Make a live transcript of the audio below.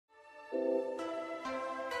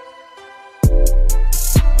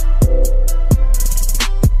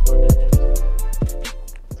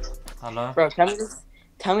Hello? Bro, tell me this.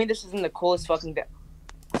 Tell me this isn't the coolest fucking thing.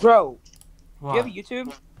 Bro, What? you have a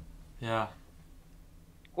YouTube? Yeah.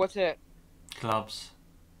 What's it? Glubs.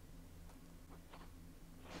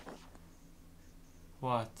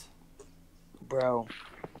 What? Bro,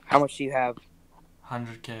 how much do you have?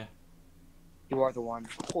 100K. You are the one.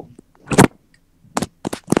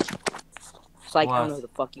 It's like, I don't know who the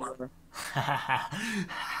fuck you are.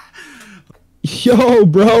 Yo,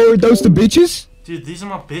 bro, are those the bitches? Dude, these are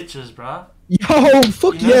my bitches, bro. Yo,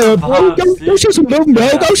 fuck You know yeah, the bro. vibes, Go show some love, bro.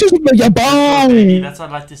 Yeah. Go show some love, yeah, Baby, bong. that's what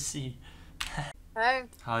I'd like to see. Hey.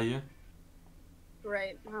 How are you?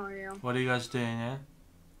 Great. How are you? What are you guys doing, yeah?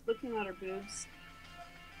 Looking at her boobs.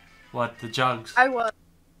 What, the jugs? I was.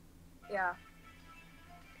 Yeah.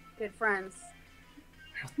 Good friends.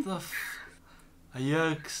 What the Are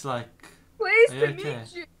you like... Please Are you to okay?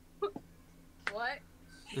 meet you. What?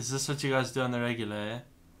 Is this what you guys do on the regular, eh?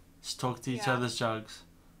 Just talk to each Yeah. other's jugs.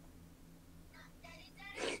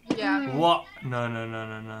 Yeah. What? No.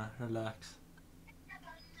 Relax.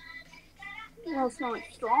 Well, it smells like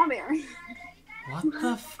strawberry. What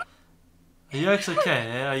the Are you guys okay,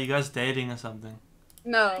 eh? Are you guys dating or something?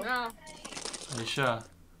 No. No. Are you sure?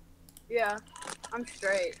 Yeah. I'm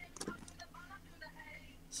straight.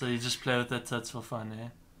 So you just play with their tits for fun,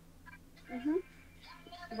 eh?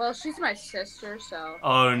 Well, she's my sister, so.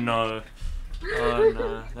 Oh no. Oh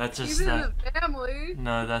no. That's just Even that. in the family.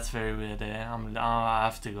 No, that's very weird, eh? I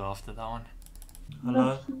have to go after that one.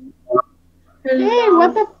 Hello? Hey,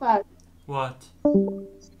 what the fuck? What?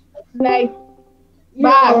 Like,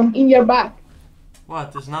 back, in your back.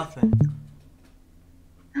 What? There's nothing.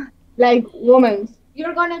 Like, women's.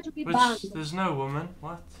 You're gonna be Which, banned. there's no woman.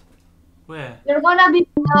 What? Where? You're gonna be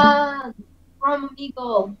banned from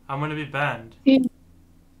Omegle. I'm gonna be banned.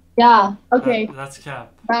 Yeah, okay. That's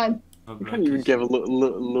cap. Banned. Oh, You bro, can't even 'cause give a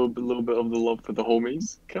little bit of the love for the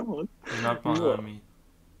homies. Come on. you're not my What? homie.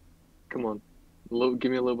 Come on.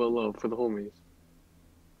 Give me a little bit of love for the homies.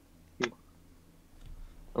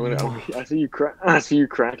 I see you I see you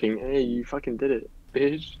cracking. Hey, you fucking did it,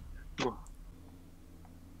 bitch.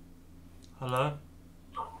 Hello?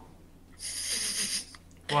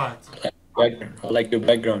 What? Background. I like your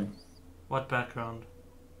background. What background?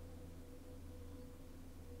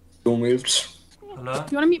 2 minutes. Hello?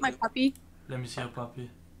 You want to meet my puppy? Let me see your puppy.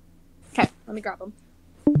 Okay, let me grab him.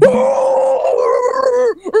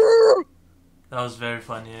 That was very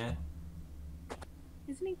funny, eh?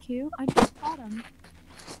 Isn't he cute? I just caught him.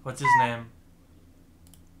 What's his name?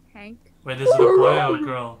 Hank. Wait, is it a boy or a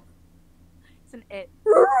girl? It's an it.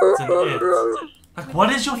 It's an it. Like,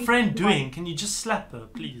 what is your friend doing? Can you just slap her,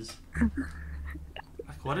 please?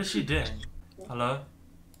 Like, what is she doing? Hello?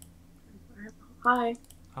 Hi,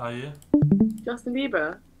 How are you? Justin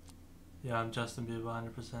Bieber. Yeah, I'm Justin Bieber,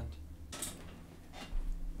 100%.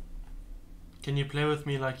 Can you play with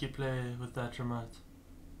me like you play with that remote?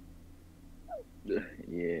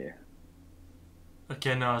 Yeah.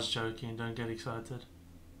 Okay, no, I was joking. Don't get excited.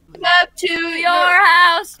 Up to your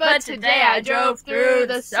house, but today I drove through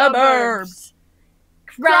the suburbs.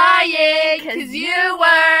 Crying cause you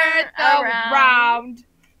weren't around.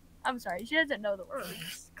 I'm sorry, she doesn't know the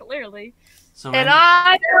words, clearly. So And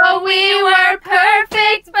I know we were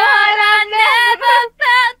perfect, but I never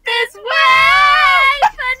felt this way.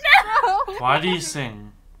 But no. why do you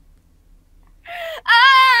sing?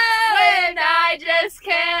 And I just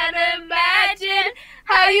can't imagine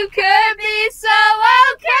how you could be so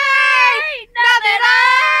okay now that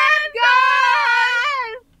I'm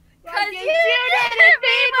gone. Cause you didn't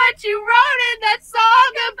mean what you wrote in that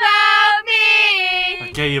song about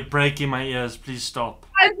me. Okay, you're breaking my ears. Please stop.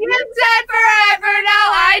 I've been dead forever now.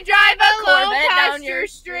 I drive alone past your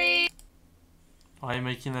street. Why are you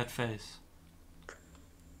making that face?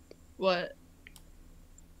 What?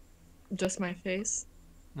 Just my face?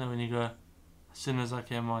 No, when you go, as soon as I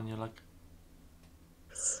came on, you're like,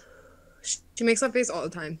 She makes that face all the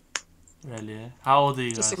time. really, eh? How old are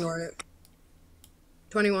you Just guys? ignore it.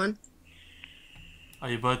 21. Are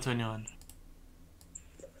you both 21?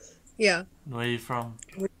 Yeah. Where are you from?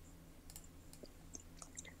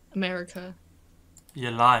 America.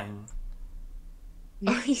 You're lying.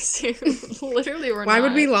 Are you serious? Literally, we're Why not.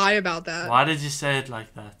 would we lie about that? Why did you say it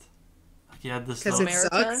like that? Like you had this Because little... it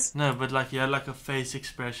sucks. No, but like you had like a face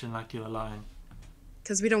expression like you were lying.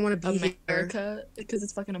 Because we don't want to be here. America? Because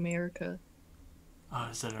it's fucking America. Oh,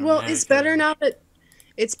 is that Well, America?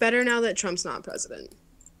 it's better now that Trump's not president.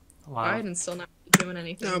 Wow. Biden's still not doing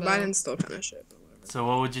anything. No, though. Biden's still kind of shit. But whatever. So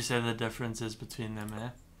what would you say the difference is between them, eh?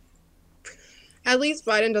 At least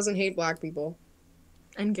Biden doesn't hate black people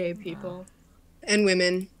And gay people. and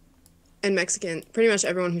women. and Mexican. Pretty much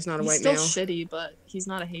everyone who's not a He's white still male. shitty, but he's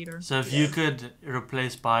not a hater. So if you could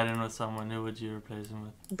replace Biden with someone, who would you replace him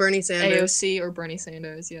with? Bernie Sanders. AOC or Bernie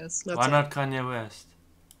Sanders, yes. Why not Kanye West?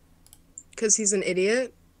 Because he's an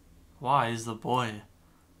idiot. Why? He's the boy.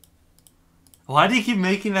 Why do you keep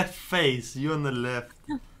making that face? You on the left.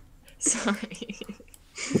 Sorry.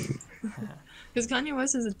 Because Kanye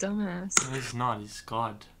West is a dumbass. No, he's not. He's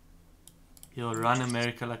God. He'll run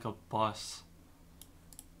America like a boss.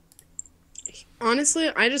 Honestly,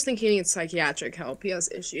 I just think he needs psychiatric help. He has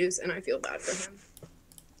issues, and I feel bad for him.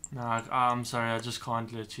 No, I'm sorry. I just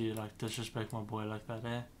can't let you like disrespect my boy like that,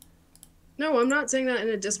 eh? No, I'm not saying that in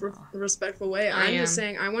a disrespectful way. I'm just am.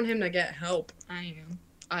 saying I want him to get help. I am.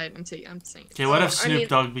 I'm saying. Okay, what Oh, if Snoop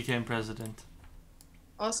Dogg became president?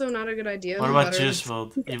 Also, not a good idea. What about Better- Juice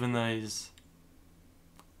WRLD? Even though he's...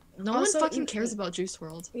 No Also, one fucking cares about Juice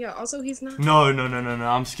WRLD. Yeah, also he's not. No.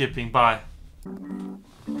 I'm skipping. Bye.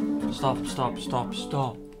 Stop.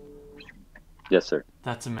 Yes, sir.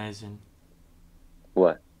 That's amazing.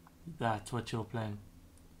 What? That's what you're playing.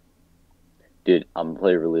 Dude, I'm gonna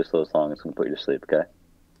play a really slow song. It's gonna put you to sleep, okay?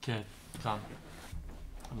 Okay, come.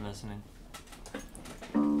 I'm listening.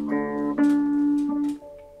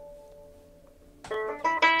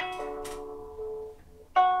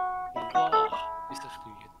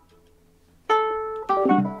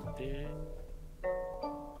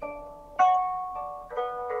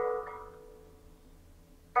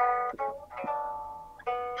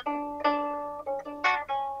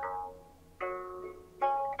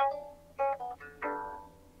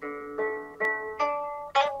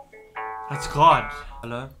 That's God.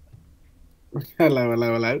 Hello?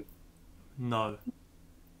 Hello. No.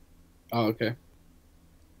 Oh, okay.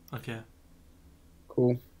 Okay.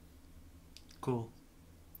 Cool. Cool.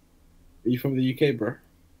 Are you from the UK, bro? Are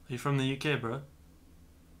you from the UK, bro?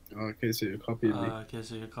 Oh, okay, so you're copying me. Okay,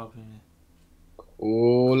 so you're copying me.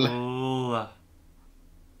 Cool. Cool.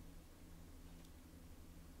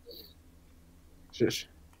 Shush.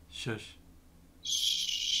 Shush.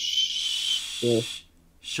 Shush.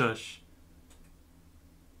 Shush.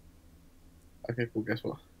 Okay, cool. Guess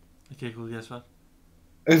what? Okay, cool. Guess what?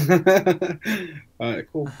 Alright,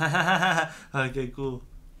 cool. Okay, cool.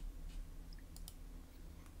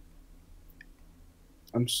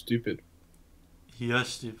 I'm stupid. You're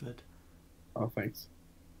stupid. Oh, thanks.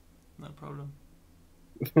 No problem.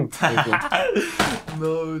 Okay, cool.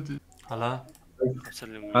 No, dude. Hello?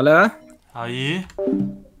 Hello? How are you?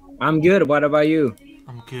 I'm good. What about you?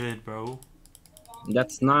 I'm good, bro.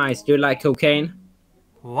 That's nice. Do you like cocaine?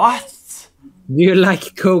 What? Do you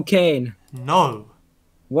like cocaine? No.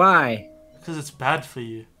 Why? Because it's bad for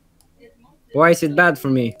you. Why is it bad for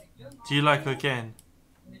me? Do you like cocaine?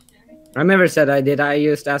 I never said I did. I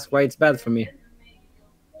just asked why it's bad for me.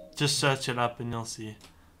 Just search it up and you'll see.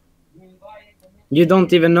 You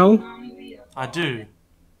don't even know? I do.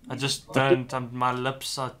 I just don't. My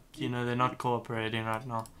lips are, you know, they're not cooperating right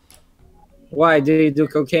now. Why do you do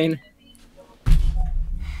cocaine?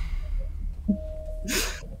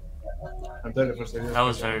 That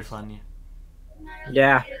was very funny.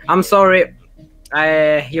 Yeah, I'm sorry.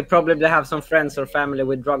 You probably have some friends or family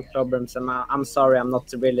with drug problems, and I'm sorry, I'm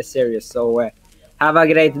not really serious. So have a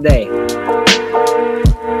great day.